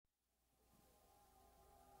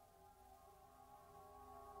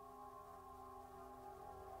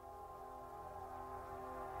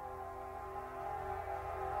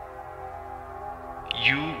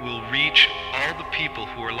you will reach all the people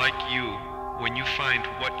who are like you when you find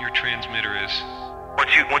what your transmitter is.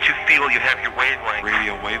 Once you feel you have your wavelength,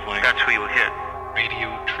 radio wavelength, that's who you'll hit.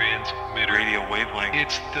 Radio transmitter. Radio wavelength.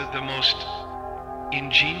 It's the most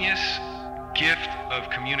ingenious gift of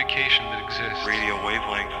communication that exists. Radio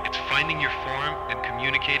wavelength. It's finding your form and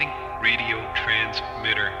communicating. Radio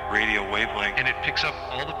transmitter. Radio wavelength. And it picks up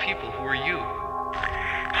all the people who are you.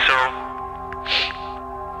 So,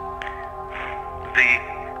 the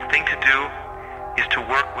thing to do is to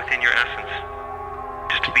work within your essence.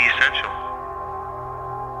 Just to be essential.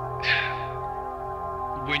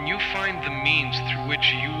 When you find the means through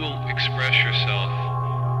which you will express yourself,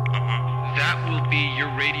 that will be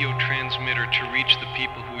your radio transmitter to reach the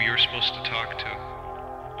people who you're supposed to talk to.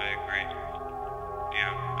 I agree.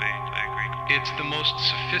 Yeah, I agree. It's the most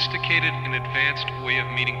sophisticated and advanced way of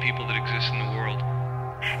meeting people that exists in the world.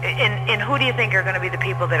 And who do you think are going to be the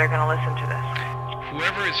people that are going to listen to this?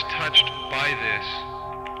 Whoever is touched by this,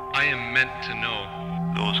 I am meant to know.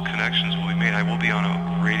 Those connections will be made. I will be on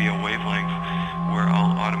a radio wavelength where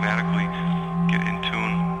I'll automatically get in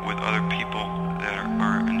tune with other people that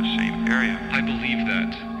are in the same area. I believe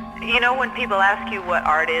that. You know, when people ask you what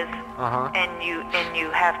art is, and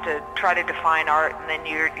you have to try to define art, and then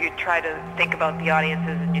you try to think about the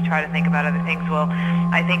audiences, and you try to think about other things. Well,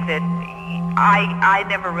 I think that I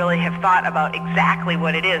never really have thought about exactly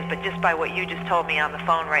what it is, but just by what you just told me on the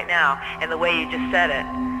phone right now, and the way you just said it,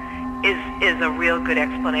 is a real good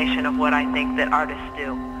explanation of what I think that artists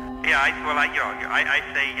do. Yeah, I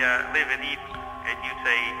say live and eat, and you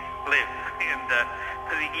say live, and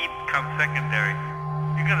the eat comes secondary.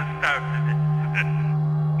 You're gonna start with it.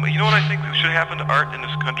 Well, you know what I think should happen to art in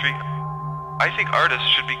this country? I think artists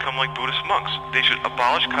should become like Buddhist monks. They should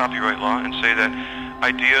abolish copyright law and say that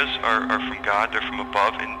ideas are from God, they're from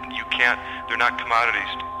above, and they're not commodities.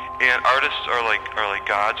 And artists are like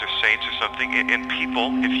gods or saints or something. And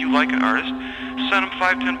people, if you like an artist, send them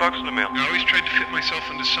 $5-10 in the mail. I always tried to fit myself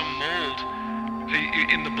into some mold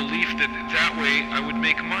in the belief that way I would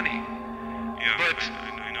make money. Yeah, but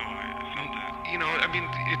I know, I felt that. You know, I mean,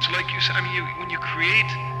 it's like you said. I mean, when you create,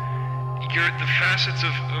 the facets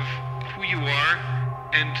of who you are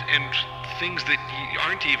and things that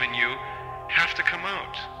aren't even you have to come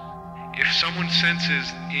out. If someone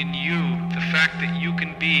senses in you the fact that you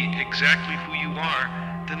can be exactly who you are,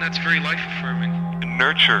 then that's very life-affirming.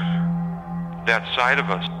 Nurture that side of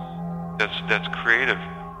us that's creative.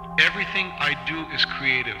 Everything I do is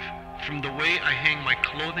creative. From the way I hang my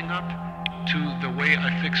clothing up to the way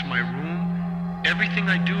I fix my room, everything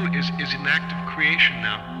I do is an act of creation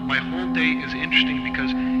now. My whole day is interesting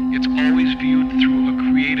because it's always viewed through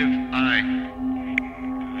a creative eye.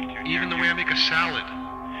 Even the way I make a salad.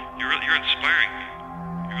 You're inspiring me.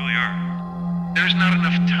 You really are. There's not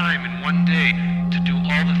enough time in one day to do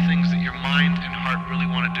all the things that your mind and heart really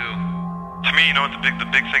want to do. To me, you know what the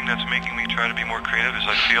big thing that's making me try to be more creative is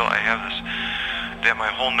I feel I have that my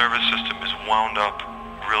whole nervous system is wound up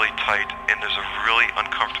really tight, and there's a really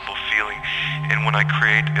uncomfortable feeling, and when I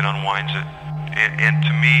create, it unwinds it. And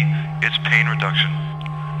to me, it's pain reduction.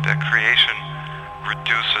 That creation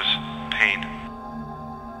reduces pain.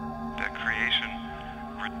 That creation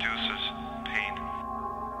reduces pain.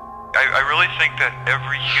 I really think that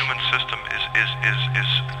every human system is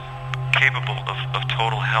capable of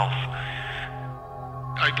total health.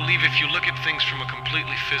 I believe if you look at things from a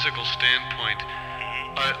completely physical standpoint,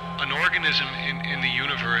 an organism in the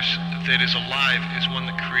universe that is alive is one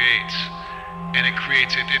that creates. And it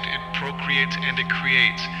creates, it procreates and it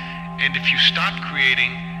creates. And if you stop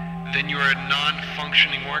creating, then you are a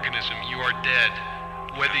non-functioning organism. You are dead.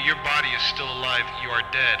 Whether your body is still alive, you are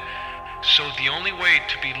dead. So the only way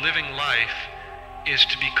to be living life is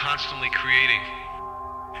to be constantly creating.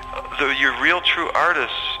 Your real true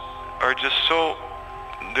artists are just so,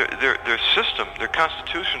 their system, their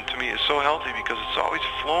constitution to me is so healthy because it's always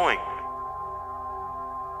flowing.